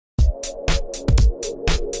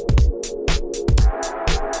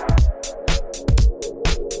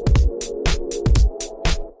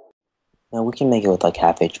No, we can make it with like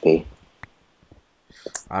half HP.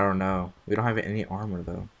 I don't know. We don't have any armor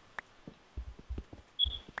though.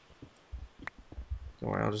 Don't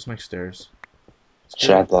worry, I'll just make stairs. Let's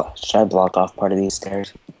Should I do block? Should I block off part of these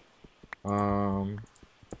stairs? it. I don't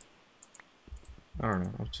know.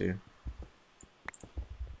 Up to you.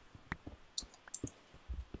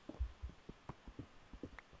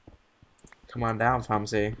 Come on down,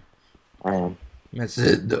 Famsi. I am. That's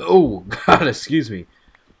it. Oh God, excuse me.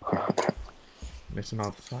 Missing all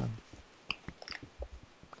the fun.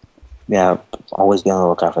 Yeah, always be on the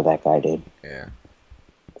lookout for that guy, dude. Yeah.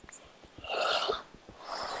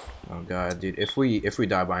 Oh God, dude. If we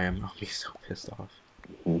die by him, I'll be so pissed off.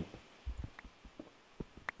 Mhm.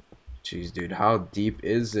 Jeez, dude. How deep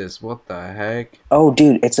is this? What the heck? Oh,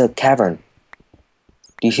 dude, it's a cavern.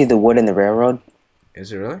 Do you see the wood in the railroad?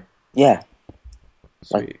 Is it really? Yeah,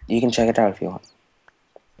 like Sweet. you can check it out if you want.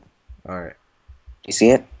 All right. Do you see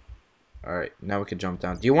it? All right. Now we can jump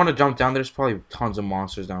down. Do you want to jump down? There's probably tons of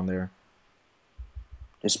monsters down there.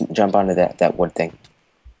 Just jump onto that wood thing.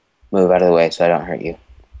 Move out of the way so I don't hurt you.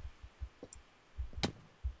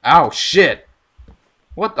 Ow! Shit!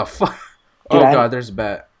 What the fuck? Dude, Oh God, there's a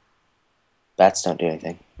bat. bats don't do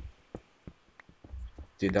anything.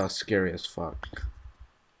 Dude, that was scary as fuck.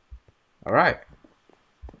 All right.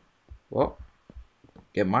 Well,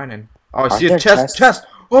 get mining. Oh, I Aren't see a there chest. chests? Chest.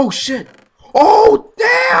 Oh shit. Oh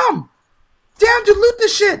damn. Damn, dude, loot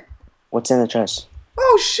this shit. What's in the chest?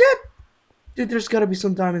 Oh shit. Dude, there's gotta be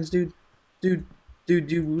some diamonds, dude. Dude,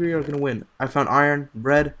 we are gonna win. I found iron,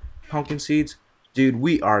 bread, pumpkin seeds. Dude,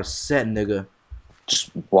 we are set, nigga.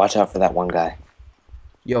 Just watch out for that one guy.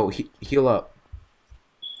 Yo, heal up.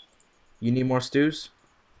 You need more stews?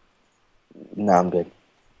 No, I'm good.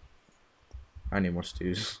 I need more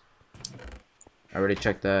stews. I already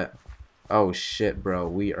checked that. Oh shit, bro.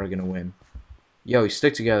 We are gonna win. Yo,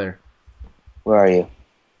 stick together. Where are you?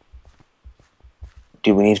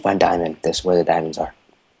 Dude, we need to find diamond. This is where the diamonds are.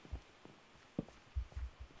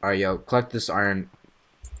 Alright, yo, collect this iron.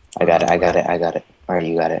 I got it, I got it, I got it. Alright,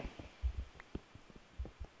 you got it.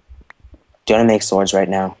 Do you want to make swords right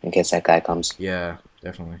now in case that guy comes? Yeah,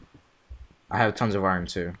 definitely. I have tons of iron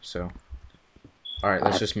too, so. Alright,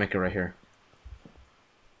 let's just make it right here.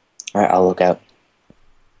 Alright, I'll look out.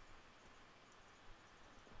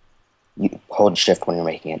 You hold shift when you're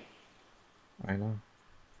making it. I know.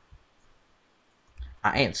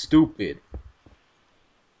 I ain't stupid.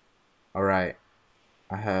 Alright.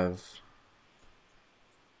 I have.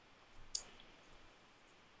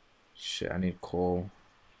 Shit, I need coal.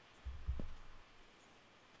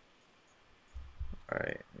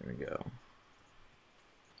 Alright, here we go.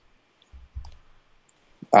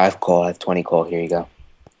 I have coal, I have 20 coal. Here you go.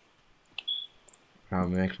 I'll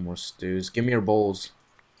make more stews. Give me your bowls.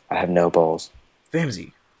 I have no bowls.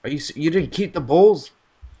 Famsy, you didn't keep the bowls?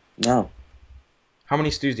 No. How many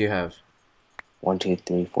stews do you have? 1, 2,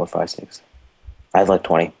 3, 4, 5, 6. I have like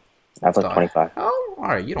 20. I have like 25. Oh,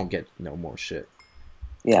 alright, you don't get no more shit.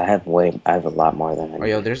 Yeah, I have a lot more than I Oh, need.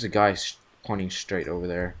 yo, there's a guy pointing straight over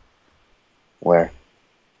there. Where?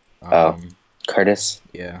 Oh, Curtis?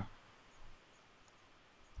 Yeah.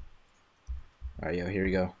 Alright, yo, here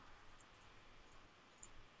we go.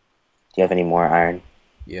 Do you have any more iron?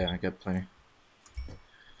 Yeah, I got plenty.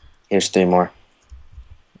 Here's 3 more.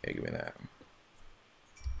 Yeah, give me that.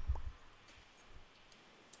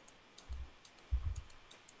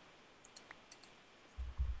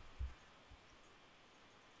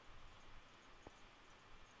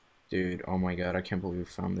 Dude, oh my god, I can't believe we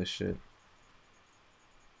found this shit.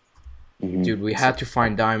 Dude, we had to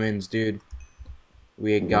find diamonds, dude.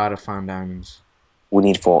 We gotta find diamonds. We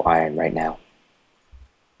need full iron right now.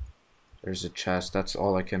 There's a chest. That's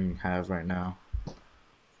all I can have right now.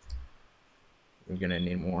 We're gonna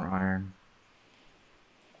need more iron.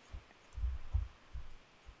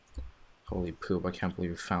 Holy poop, I can't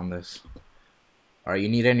believe we found this. Alright, you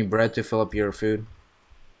need any bread to fill up your food?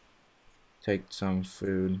 Take some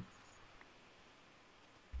food.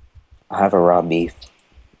 I have a raw beef.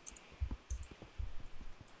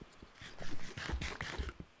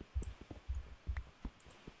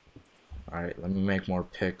 Alright, let me make more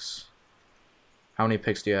picks. How many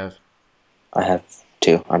picks do you have? I have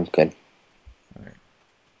 2. I'm good. Alright.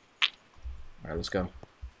 Alright, let's go.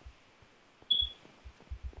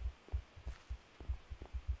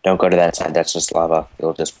 Don't go to that side. That's just lava.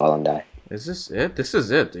 You'll just fall and die. Is this it? This is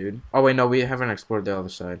it, dude. Oh, wait, no, we haven't explored the other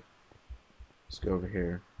side. Let's go over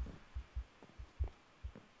here.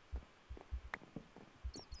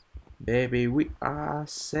 Baby, we are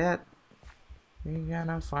set. We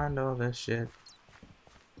gonna find all this shit.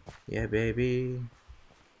 Yeah, baby.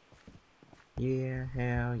 Yeah,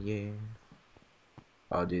 hell yeah.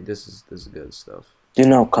 Oh, dude, this is good stuff. Dude,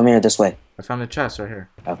 no, come here this way. I found a chest right here.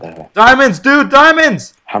 Okay, okay. Diamonds, dude,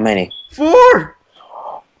 diamonds! How many? 4!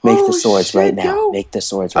 Make the Holy swords right shit, now. yo! Make the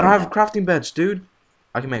swords I don't right have a now. crafting bench, dude.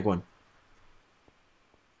 I can make one.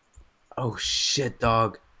 Oh shit,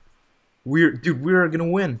 dog. We're gonna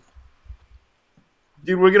win.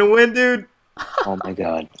 Dude, we're gonna win, dude. Oh my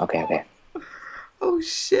god. Okay, okay. Oh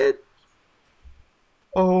shit.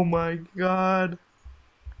 Oh my god.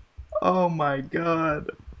 Oh my god.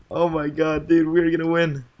 Oh my god, dude, we're gonna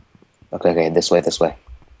win. Okay, okay. This way, this way.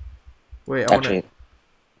 Wait, I wanna Actually,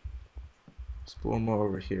 explore more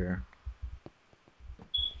over here.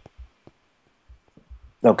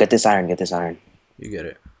 no, get this iron, get this iron. You get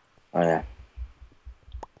it. Oh yeah.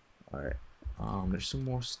 Alright. There's some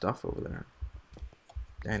more stuff over there.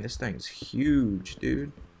 Dang, this thing's huge,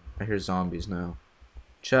 dude. I hear zombies now.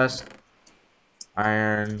 Chest,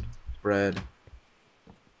 iron, bread.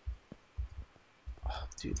 Oh,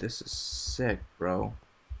 dude, this is sick, bro.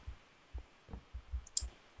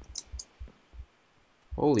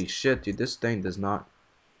 Holy shit, dude, this thing does not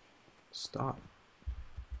stop.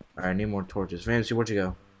 Alright, I need more torches. Fancy, where'd you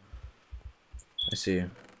go? I see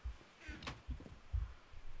you.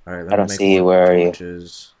 Alright, I let me don't make see you. more Where are you?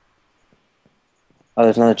 torches. Oh,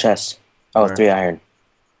 there's another chest. Oh, Where? 3 iron.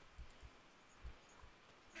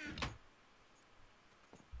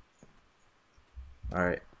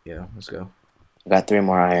 Alright, yeah, let's go. I got 3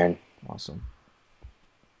 more iron. Awesome.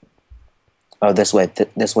 Oh, this way.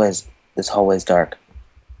 This hallway's dark.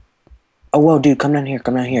 Oh, whoa, dude, come down here.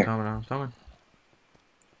 Come down here. I'm coming.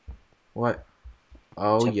 What?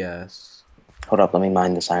 Oh, Check. yes. Hold up. Let me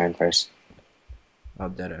mine this iron first. Oh,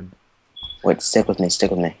 dead end. Wait, stick with me.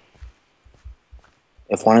 Stick with me.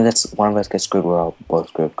 If one of us gets screwed, we're all both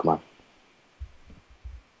screwed. Come on.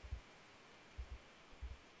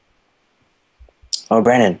 Oh,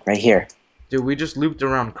 Brandon, right here. Dude, we just looped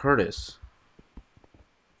around Curtis.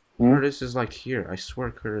 Hmm? Curtis is like here. I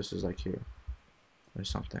swear Curtis is like here. Or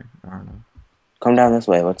something. I don't know. Come down this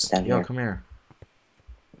way. What's down Yo, here? come here.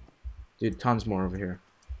 Dude, tons more over here.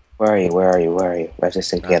 Where are you? Where are you? Where are you? We have to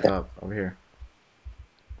stick Back together. up. Over here.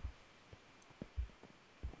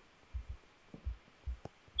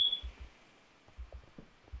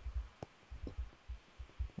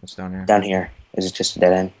 What's down here? Down here. Is it just a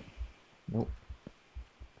dead end? Nope.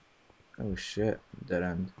 Oh shit. Dead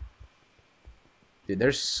end. Dude,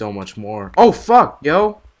 there's so much more. Oh fuck,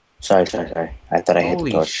 yo! Sorry, sorry, sorry. I thought I hit the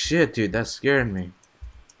Holy torch. shit, dude, that scared me.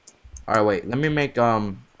 Alright, wait, let me make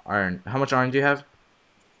iron. How much iron do you have?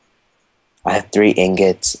 I have 3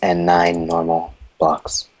 ingots and 9 normal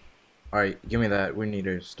blocks. Alright, give me that. We need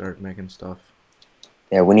to start making stuff.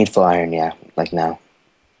 Yeah, we need full iron, yeah. Like now.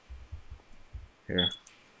 Here.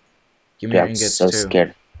 Give me Dude, your I'm ingots so too.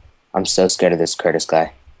 scared. I'm so scared of this Curtis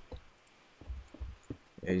guy.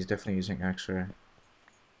 Yeah, he's definitely using X-ray.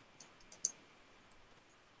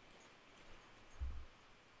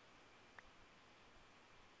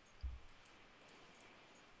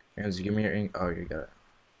 Anzi, give me your ink. Oh, you got it.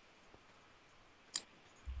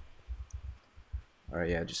 Alright,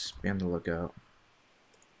 yeah, just be on the lookout.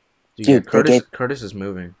 Dude, yeah, Dude, Curtis is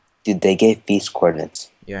moving. Dude, they gave feast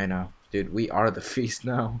coordinates. Yeah, I know. Dude, we are the feast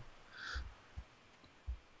now.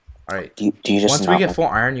 Alright. Do you just Once we not get want- full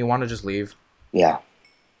iron, you want to just leave? Yeah.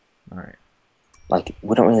 Alright. Like,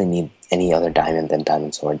 we don't really need any other diamond than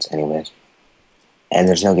diamond swords anyways. And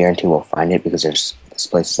there's no guarantee we'll find it because this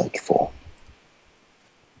place is like full.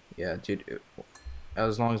 Yeah, dude.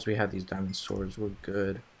 As long as we have these diamond swords, we're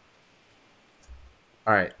good.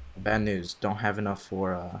 Alright, bad news. Don't have enough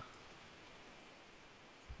for,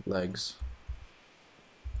 legs.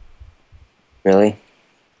 Really?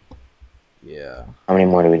 Yeah. How many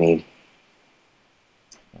more do we need?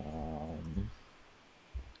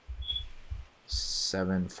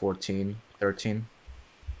 7, 14, 13.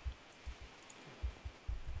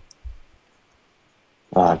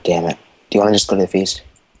 Oh, damn it. Do you want to just go to the feast?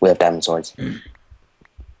 We have diamond swords.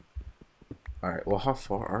 Alright, well, how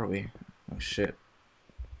far are we? Oh, shit.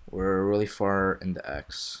 We're really far in the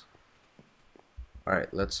X.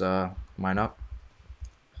 Alright, let's, mine up.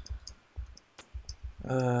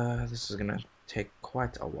 This is gonna take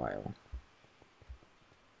quite a while.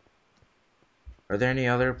 Are there any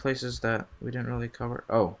other places that we didn't really cover?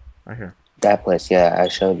 Oh, right here. That place, yeah, I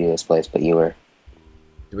showed you this place, but you were...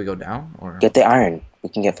 Do we go down, or? Get the iron. We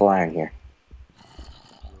can get full iron here.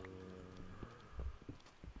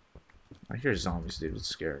 I hear zombies, dude. It's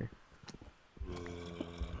scary.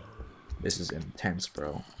 This is intense,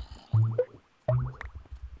 bro.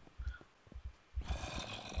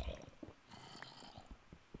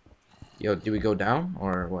 Yo, do we go down,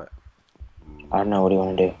 or what? I don't know, what do you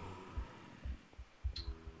want to do?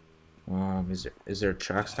 Is there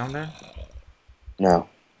tracks down there? No.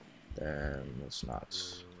 Then it's not.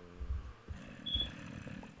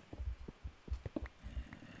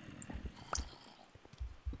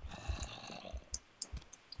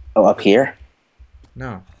 Oh, up here?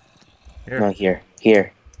 No. Here. No, here.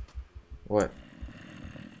 Here. What?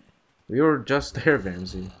 We were just there,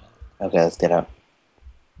 Vamsy. Okay, let's get up.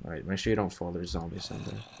 Alright, make sure you don't fall. There's zombies in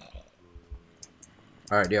there.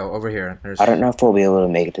 Alright, yo, over here. There's. I don't know if we'll be able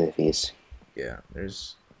to make it to the feast. Yeah,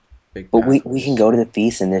 there's big But we pathways. can go to the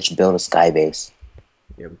feast and then just build a sky base.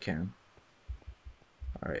 Yeah, we can.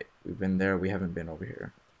 Alright, we've been there. We haven't been over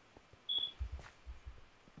here.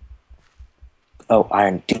 Oh,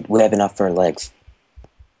 iron. Dude, we have enough for legs.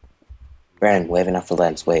 Brandon, we have enough for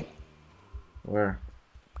legs. Wait. Where?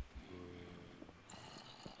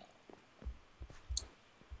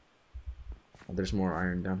 Oh, there's more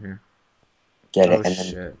iron down here. Get Oh it, and then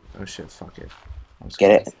shit. Oh shit, fuck it. I'm get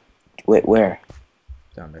scared. it. Wait, where?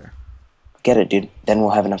 Down there. Get it, dude. Then we'll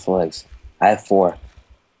have enough for legs. I have 4.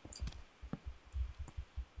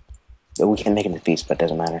 But we can make it to the feast, but it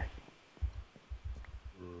doesn't matter.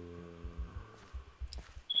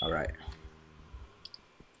 Alright.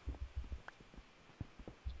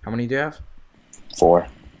 How many do you have? 4.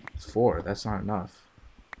 4. That's not enough.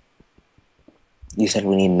 You said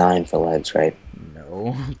we need 9 for legs, right?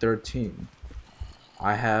 No, 13.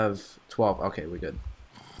 I have 12. Okay, we good.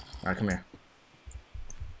 Alright, come here.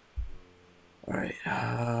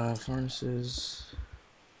 Alright, furnaces.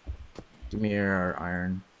 Give me your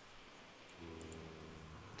iron.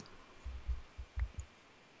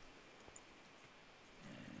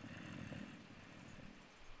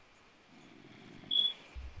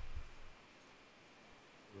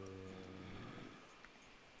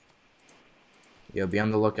 Yo, be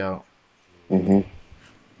on the lookout. Mm-hmm.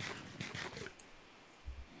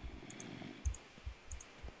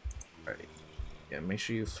 Alright. Yeah, make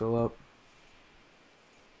sure you fill up.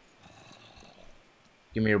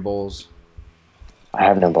 Give me your bowls. I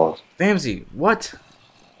have no bowls. Vamsy, what?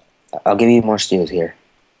 I'll give you more stews here.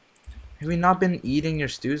 Have we not been eating your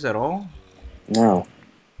stews at all? No.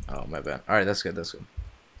 Oh, my bad. Alright, that's good, that's good.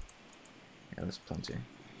 Yeah, that's plenty.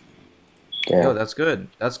 Yeah. Yo, that's good.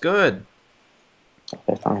 That's good.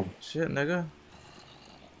 Okay, fine. Shit, nigga.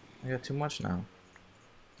 I got too much now.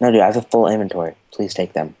 No, dude, I have a full inventory. Please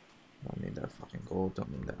take them. Don't need that fucking gold. Don't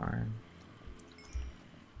need that iron.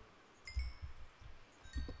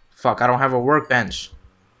 Fuck, I don't have a workbench.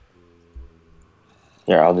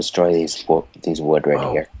 Here, I'll destroy these wood right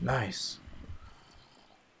Oh, here. nice.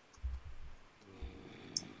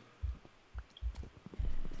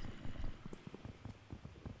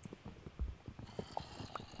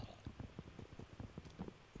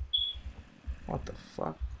 What the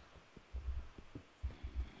fuck?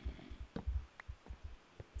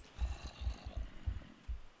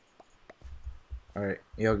 Alright,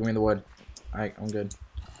 yo, give me the wood. Alright, I'm good.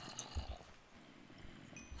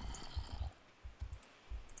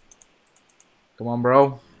 Come on,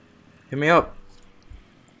 bro. Hit me up.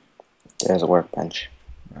 There's a workbench.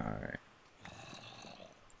 Alright.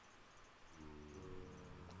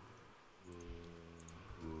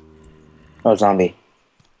 Oh, zombie.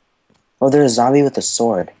 Oh, there's a zombie with a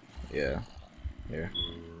sword. Yeah. Here.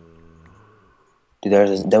 Dude,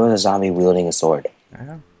 there was a zombie wielding a sword.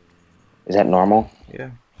 Yeah. Is that normal?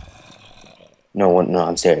 Yeah. No,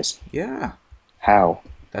 I'm serious. Yeah. How?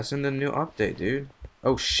 That's in the new update, dude.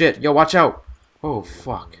 Oh, shit. Yo, watch out. Oh,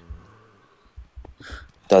 fuck.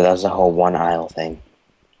 Though that was the whole one aisle thing.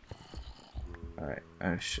 Alright.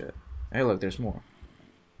 Oh, shit. Hey, look, there's more.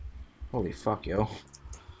 Holy fuck, yo.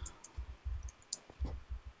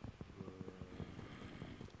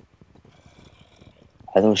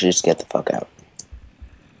 I think we should just get the fuck out.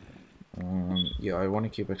 Yeah, I want to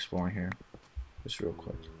keep exploring here. Just real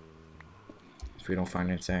quick. If we don't find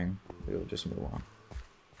anything, we'll just move on.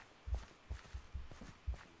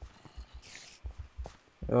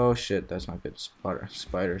 Oh shit, that's not good. Spider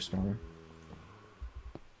spawner.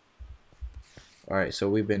 Alright, so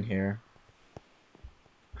we've been here.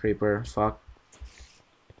 Creeper, fuck.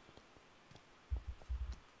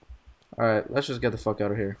 Alright, let's just get the fuck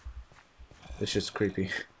out of here. This shit's creepy.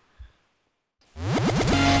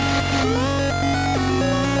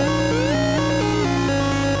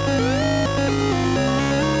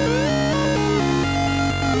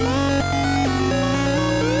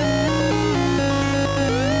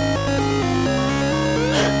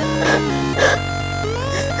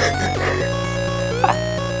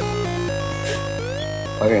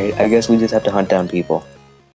 Alright, I guess we just have to hunt down people.